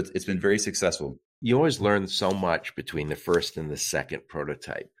 so it's been very successful. You always learn so much between the first and the second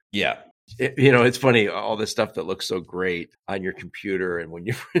prototype. Yeah. It's funny, all the stuff that looks so great on your computer, and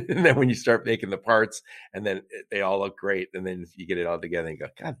and then when you start making the parts, and then they all look great, and then you get it all together and you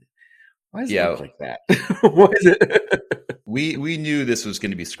go, God, why does it look like that? What is it? We knew this was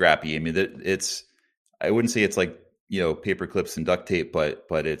going to be scrappy. I mean, I wouldn't say it's like, paper clips and duct tape, but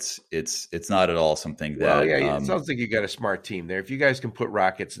it's not at all something that. Well, yeah, it sounds like you got a smart team there. If you guys can put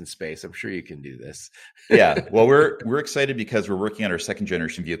rockets in space, I'm sure you can do this. Yeah, well, we're excited because we're working on our second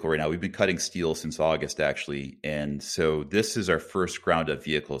generation vehicle right now. We've been cutting steel since August, actually, and so this is our first ground up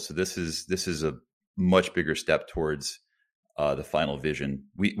vehicle. So this is a much bigger step towards the final vision.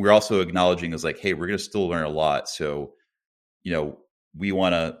 We're also acknowledging is like, hey, we're going to still learn a lot. So, we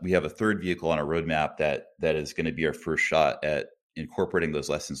have a third vehicle on our roadmap that is going to be our first shot at incorporating those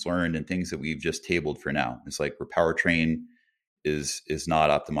lessons learned and things that we've just tabled for now. It's like our powertrain is not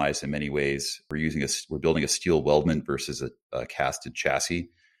optimized in many ways. We're building a steel weldment versus a casted chassis,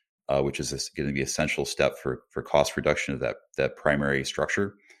 which is going to be an essential step for cost reduction of that primary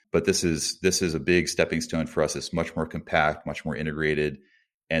structure. But this is a big stepping stone for us. It's much more compact, much more integrated,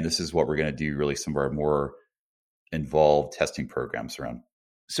 and this is what we're going to do really some of our more involved testing programs around.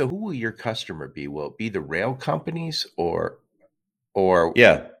 So who will your customer be? Will it be the rail companies or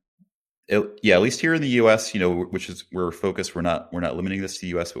yeah, at least here in the U.S., which is where we're focused. We're not limiting this to the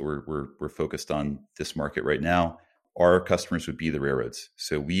U.S., but we're focused on this market right now. Our customers would be the railroads,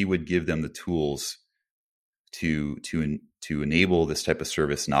 so we would give them the tools to enable this type of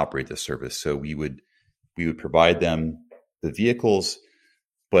service and operate this service. So we would provide them the vehicles,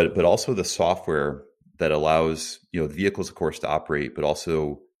 but also the software that allows the vehicles, of course, to operate, but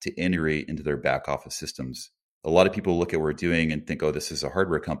also to integrate into their back office systems. A lot of people look at what we're doing and think, oh, this is a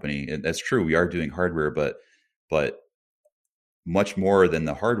hardware company. And that's true. We are doing hardware, but much more than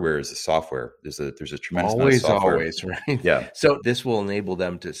the hardware is the software. There's a tremendous amount of software. Always, right? Yeah. So this will enable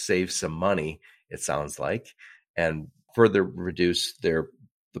them to save some money, it sounds like, and further reduce the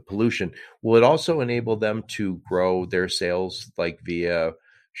pollution. Will it also enable them to grow their sales, like via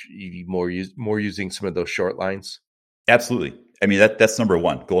more using some of those short lines? Absolutely. I mean, that's number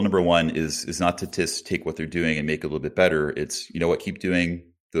one. Goal number one is not to just take what they're doing and make it a little bit better. It's, keep doing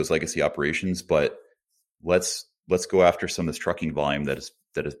those legacy operations, but let's go after some of this trucking volume that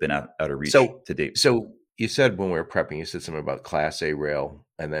has been out of reach to date. So you said when we were prepping, you said something about Class A rail,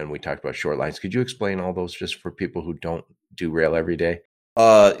 and then we talked about short lines. Could you explain all those just for people who don't do rail every day?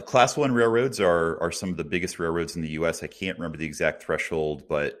 Class 1 railroads are some of the biggest railroads in the U.S. I can't remember the exact threshold,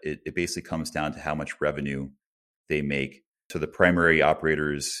 but it basically comes down to how much revenue they make. So the primary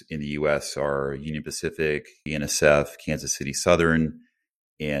operators in the U.S. are Union Pacific, BNSF, Kansas City Southern,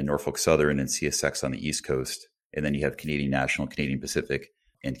 and Norfolk Southern, and CSX on the East Coast. And then you have Canadian National, Canadian Pacific,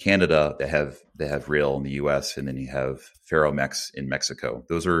 and Canada that have rail in the U.S. And then you have Ferromex in Mexico.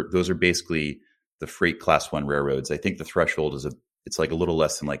 Those are basically the freight Class 1 railroads. I think the threshold it's like a little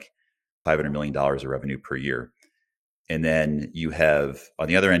less than like $500 million of revenue per year. And then you have, on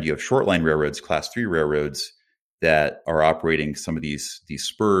the other end, you have short line railroads, Class 3 railroads that are operating some of these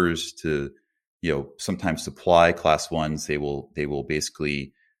spurs to, sometimes supply Class 1s. They will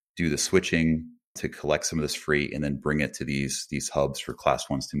basically do the switching to collect some of this freight and then bring it to these hubs for Class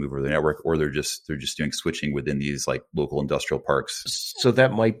 1s to move over the network, or they're just doing switching within these like local industrial parks. So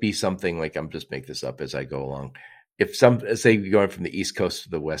that might be something like, I'm just make this up as I go along. If say you're going from the East Coast to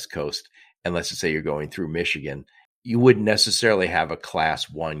the West Coast, and let's just say you're going through Michigan, you wouldn't necessarily have a Class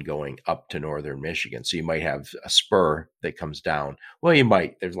 1 going up to northern Michigan. So you might have a spur that comes down. Well, you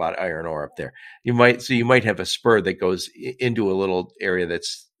might. There's a lot of iron ore up there. You might have a spur that goes into a little area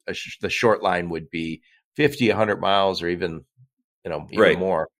that's the short line would be 50, 100 miles, or even right,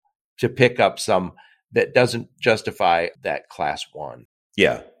 more, to pick up some that doesn't justify that Class 1.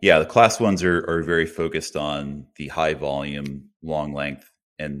 Yeah. The Class 1s are very focused on the high volume, long length,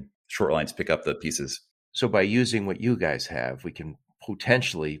 and short lines pick up the pieces. So by using what you guys have, we can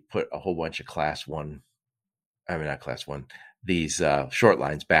potentially put a whole bunch of not class one, these short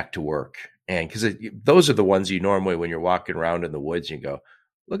lines back to work. And because those are the ones you normally, when you're walking around in the woods, you go,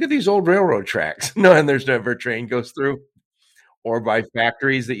 look at these old railroad tracks. No, and there's never a train goes through. Or by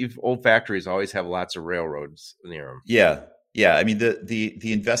factories old factories always have lots of railroads near them. Yeah. Yeah. I mean,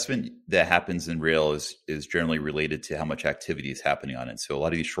 the investment that happens in rail is generally related to how much activity is happening on it. So a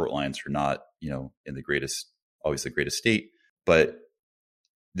lot of these short lines are not, in always the greatest state, but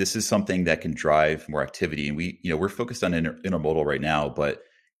this is something that can drive more activity. And we're focused on intermodal right now, but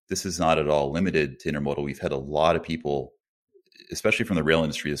this is not at all limited to intermodal. We've had a lot of people, especially from the rail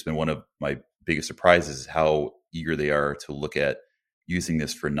industry. That's been one of my biggest surprises, is how eager they are to look at using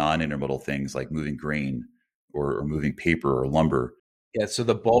this for non-intermodal things like moving grain or moving paper or lumber. Yeah. So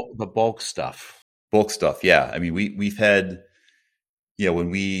the bulk stuff. Bulk stuff. Yeah. I mean, we've had, when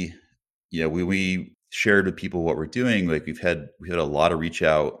we shared with people what we're doing, like we had a lot of reach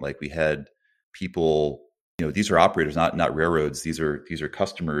out. Like we had people, these are operators, not railroads. These are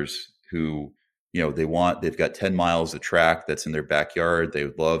customers who, they've got 10 miles of track that's in their backyard. They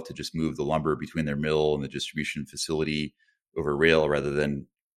would love to just move the lumber between their mill and the distribution facility over rail rather than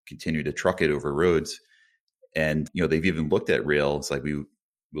continue to truck it over roads. And, they've even looked at rail. It's like we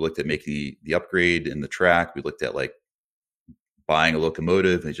looked at making the upgrade in the track. We looked at like buying a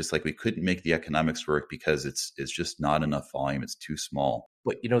locomotive. And it's just like we couldn't make the economics work because it's just not enough volume. It's too small.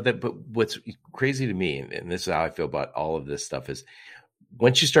 But but what's crazy to me, and this is how I feel about all of this stuff, is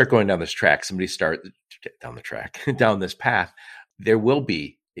once you start going down this track, down this path, there will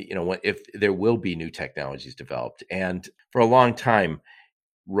be, if there will be new technologies developed. And for a long time,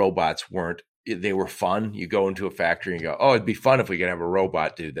 robots they were fun. You go into a factory and go, oh, it'd be fun if we could have a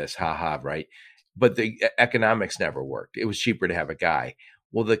robot do this. Ha ha. Right. But the economics never worked. It was cheaper to have a guy.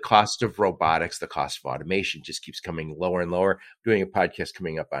 Well, the cost of robotics, the cost of automation just keeps coming lower and lower. Doing a podcast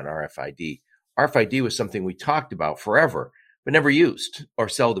coming up on RFID. RFID was something we talked about forever, but never used or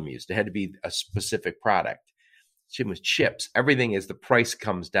seldom used. It had to be a specific product. Same with chips. Everything, as the price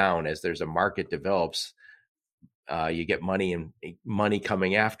comes down, as there's a market develops, you get money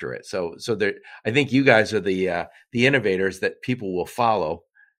coming after it. So there, I think you guys are the innovators that people will follow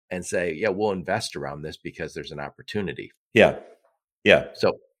and say, yeah, we'll invest around this because there's an opportunity. Yeah. Yeah.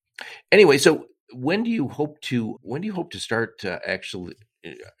 So anyway, so when do you hope to start actually?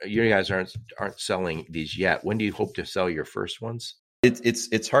 You guys aren't selling these yet. When do you hope to sell your first ones?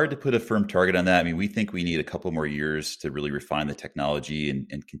 It's hard to put a firm target on that. I mean, we think we need a couple more years to really refine the technology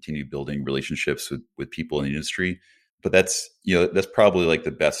and continue building relationships with people in the industry. But that's probably like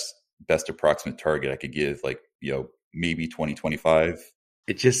the best approximate target I could give, like, maybe 2025.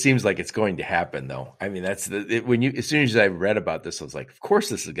 It just seems like it's going to happen, though. I mean, as soon as I read about this, I was like, of course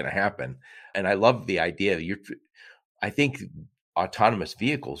this is going to happen. And I love the idea. I think autonomous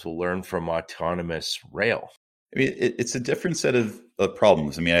vehicles will learn from autonomous rail. I mean, it's a different set of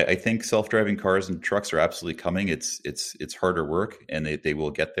problems. I mean, I think self-driving cars and trucks are absolutely coming. It's harder work, and they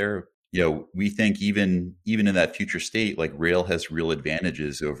will get there. We think even in that future state, like rail has real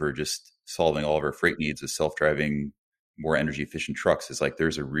advantages over just solving all of our freight needs with self-driving, more energy efficient trucks. Is like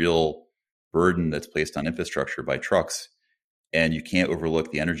there's a real burden that's placed on infrastructure by trucks, and you can't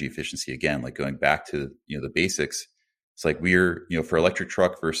overlook the energy efficiency. Again, like going back to the basics. It's like we're for electric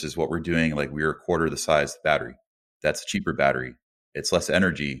truck versus what we're doing, like we're a quarter the size of the battery. That's a cheaper battery. It's less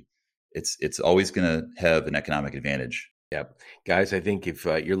energy. It's always going to have an economic advantage. Yeah, guys, I think if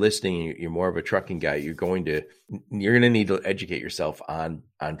you're listening, you're more of a trucking guy, you're going to need to educate yourself on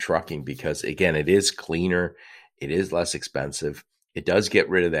trucking, because again, it is cleaner, it is less expensive, it does get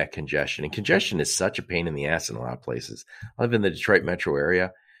rid of that congestion, and congestion is such a pain in the ass in a lot of places. I live in the Detroit metro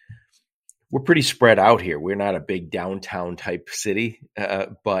area. We're pretty spread out here. We're not a big downtown type city,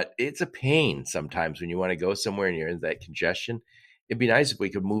 but it's a pain sometimes when you want to go somewhere and you're in that congestion. It'd be nice if we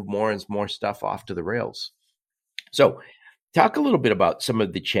could move more and more stuff off to the rails. So talk a little bit about some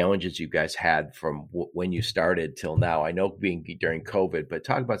of the challenges you guys had from when you started till now. I know being during COVID, but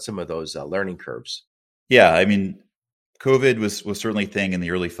talk about some of those learning curves. Yeah, I mean, COVID was certainly a thing in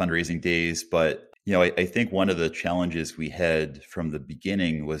the early fundraising days, but I think one of the challenges we had from the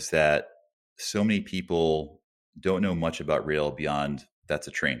beginning was that so many people don't know much about rail beyond that's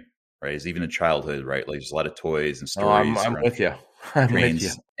a train, right? It's even in childhood, right? Like there's a lot of toys and stories. I'm with you. I'm with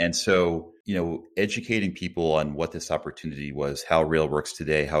you. And so, educating people on what this opportunity was, how rail works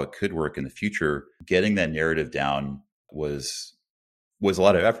today, how it could work in the future, getting that narrative down was a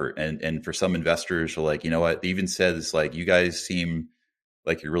lot of effort. And for some investors are like, you know what, they even said it's like, you guys seem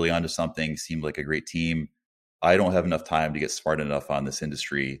like you're really onto something, seem like a great team. I don't have enough time to get smart enough on this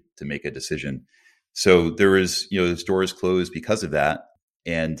industry to make a decision. So there was, the stores closed because of that.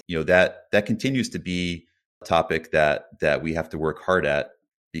 And, that continues to be a topic that we have to work hard at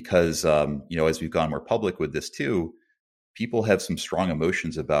because, as we've gone more public with this too, people have some strong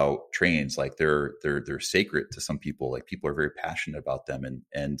emotions about trains. Like they're sacred to some people. Like people are very passionate about them.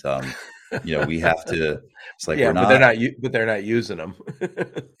 We have to, it's like, Yeah, we're but not, they're not using them.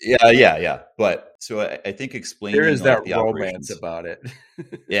 yeah. But so I think There explaining is like that the romance operations. about it.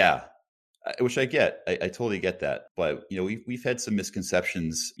 Yeah. Which I get. I totally get that. But we've had some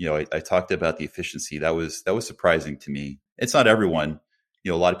misconceptions. I talked about the efficiency. That was surprising to me. It's not everyone. A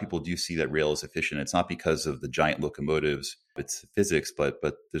lot of people do see that rail is efficient. It's not because of the giant locomotives. It's physics, but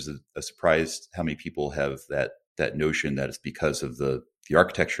there's a surprise how many people have that notion that it's because of the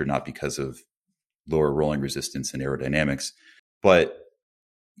architecture, not because of lower rolling resistance and aerodynamics. But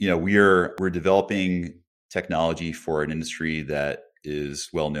we're developing technology for an industry that is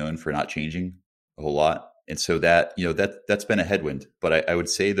well known for not changing a whole lot. And so that's been a headwind. But I would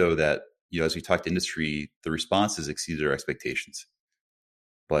say though that, as we talked industry, the response has exceeded our expectations.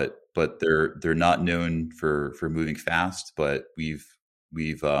 But they're not known for moving fast, but we've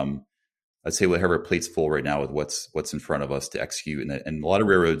I'd say we have our plates full right now with what's in front of us to execute. And a lot of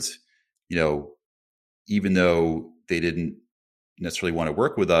railroads, even though they didn't necessarily want to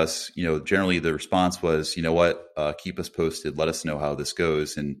work with us, generally the response was, keep us posted, let us know how this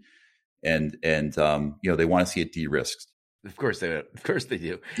goes. And they want to see it de-risked. Of course they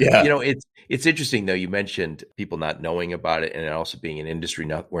do. Yeah. It's interesting though. You mentioned people not knowing about it and it also being an industry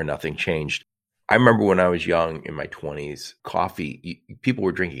where nothing changed. I remember when I was young in my 20s, people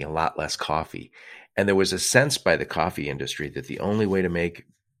were drinking a lot less coffee. And there was a sense by the coffee industry that the only way to make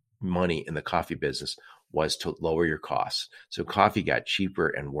money in the coffee business was to lower your costs. So coffee got cheaper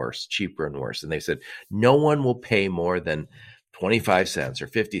and worse. And they said, no one will pay more than 25 cents or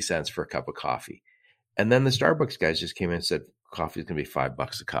 50 cents for a cup of coffee. And then the Starbucks guys just came in and said, coffee is going to be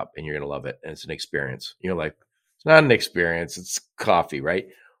 $5 a cup and you're going to love it. And it's an experience. You're like, it's not an experience. It's coffee, right?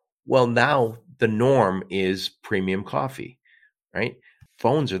 Well, now the norm is premium coffee, right?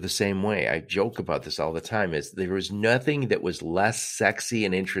 Phones are the same way. I joke about this all the time. Is there was nothing that was less sexy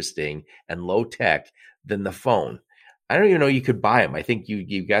and interesting and low tech than the phone. I don't even know you could buy them. I think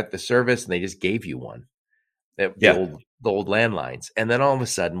you got the service and they just gave you one. The old landlines. And then all of a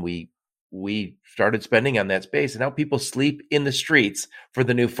sudden we started spending on that space. And now people sleep in the streets for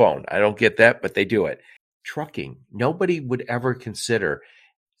the new phone. I don't get that, but they do it. Trucking. Nobody would ever consider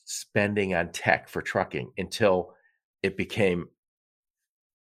spending on tech for trucking until it became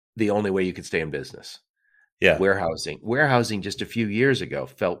the only way you could stay in business. Yeah. Warehousing just a few years ago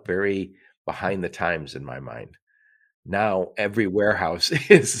felt very behind the times in my mind. Now every warehouse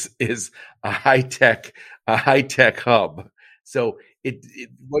is a high tech hub. So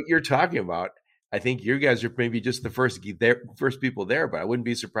what you're talking about, I think you guys are maybe just the first people there, but I wouldn't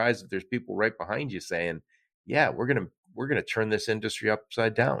be surprised if there's people right behind you saying, "Yeah, we're gonna turn this industry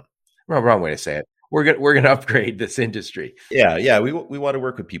upside down." Wrong way to say it. We're gonna upgrade this industry. Yeah. We want to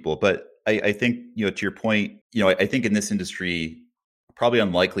work with people, but I think to your point, I think in this industry, probably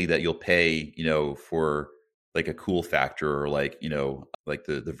unlikely that you'll pay for like a cool factor or like like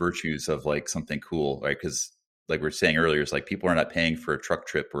the virtues of like something cool, right? Because like we were saying earlier, it's like people are not paying for a truck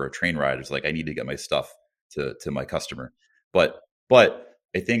trip or a train ride. It's like I need to get my stuff to my customer. But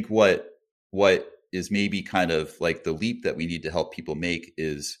I think what is maybe kind of like the leap that we need to help people make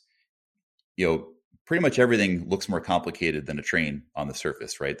is pretty much everything looks more complicated than a train on the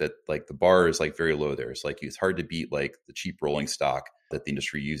surface, right? That like the bar is like very low there. It's like it's hard to beat like the cheap rolling stock that the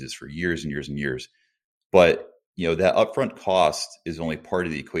industry uses for years and years and years. But that upfront cost is only part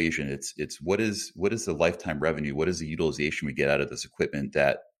of the equation. It's what is the lifetime revenue? What is the utilization we get out of this equipment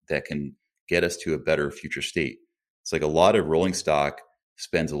that can get us to a better future state? It's like a lot of rolling stock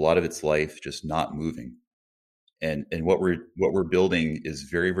spends a lot of its life just not moving. And what we're building is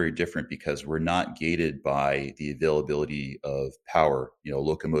very, very different because we're not gated by the availability of power,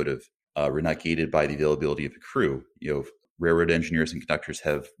 locomotive. We're not gated by the availability of a crew. Railroad engineers and conductors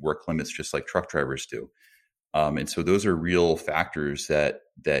have work limits just like truck drivers do. And so those are real factors that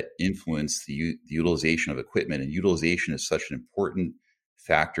influence the utilization of equipment. And utilization is such an important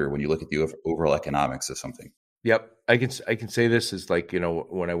factor when you look at the overall economics of something. Yep. I can say this is like,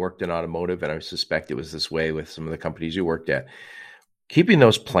 when I worked in automotive, and I suspect it was this way with some of the companies you worked at, keeping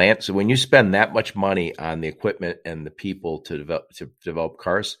those plants. So when you spend that much money on the equipment and the people to develop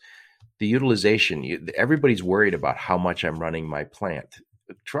cars, the utilization, everybody's worried about how much I'm running my plant.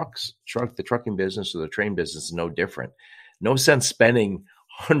 The trucking business or the train business is no different. No sense spending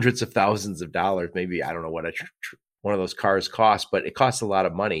hundreds of thousands of dollars. Maybe, I don't know what a one of those cars costs, but it costs a lot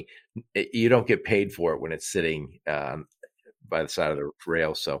of money. You don't get paid for it when it's sitting by the side of the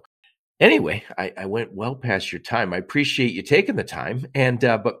rail. So anyway, I went well past your time. I appreciate you taking the time. And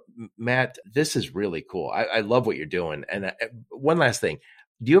but Matt, this is really cool. I love what you're doing. And one last thing,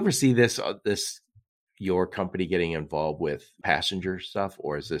 do you ever see this your company getting involved with passenger stuff,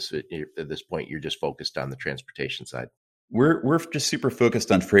 or is this at this point you're just focused on the transportation side? We're just super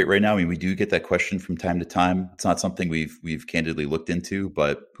focused on freight right now. I mean, we do get that question from time to time. It's not something we've candidly looked into,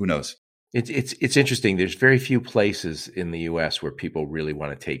 but who knows? It's interesting. There's very few places in the U.S. where people really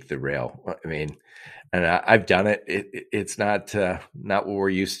want to take the rail. I mean, and I've done it. It's not what we're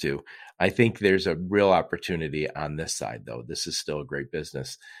used to. I think there's a real opportunity on this side, though. This is still a great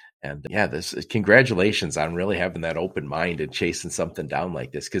business. And yeah, congratulations on really having that open mind and chasing something down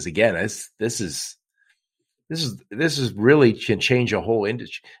like this. Because again, this is really can change a whole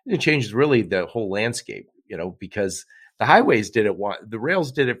industry. It changes really the whole landscape, because the highways did it. The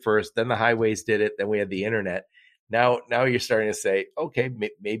rails did it first, then the highways did it. Then we had the internet. Now you're starting to say, okay,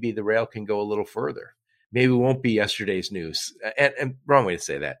 maybe the rail can go a little further. Maybe it won't be yesterday's news. And wrong way to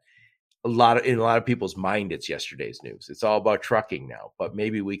say that. In a lot of people's mind, it's yesterday's news. It's all about trucking now, but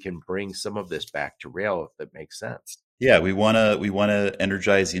maybe we can bring some of this back to rail if that makes sense. Yeah, we want to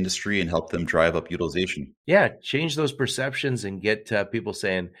energize the industry and help them drive up utilization. Yeah, change those perceptions and get people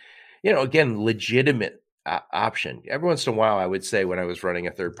saying, again, legitimate option. Every once in a while, I would say when I was running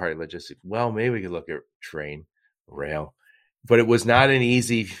a third-party logistics, well, maybe we could look at train, rail, but it was not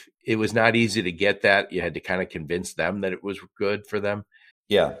easy to get that. You had to kind of convince them that it was good for them.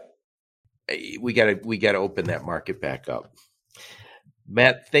 Yeah. We got to open that market back up.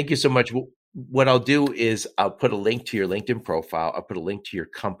 Matt, thank you so much. What I'll do is I'll put a link to your LinkedIn profile. I'll put a link to your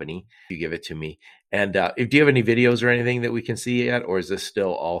company. You give it to me. And do you have any videos or anything that we can see yet, or is this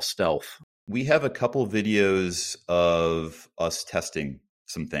still all stealth? We have a couple videos of us testing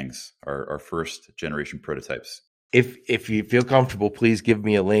some things, our first generation prototypes. If you feel comfortable, please give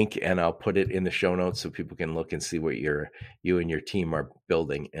me a link and I'll put it in the show notes so people can look and see what you and your team are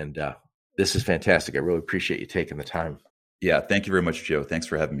building. And this is fantastic. I really appreciate you taking the time. Yeah, thank you very much, Joe. Thanks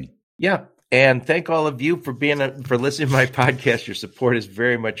for having me. Yeah, and thank all of you for listening to my podcast. Your support is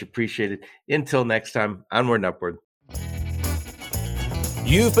very much appreciated. Until next time, onward and upward.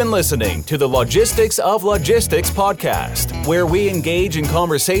 You've been listening to the Logistics of Logistics podcast, where we engage in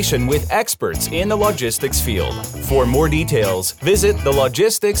conversation with experts in the logistics field. For more details, visit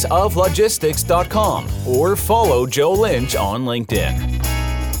thelogisticsoflogistics.com or follow Joe Lynch on LinkedIn.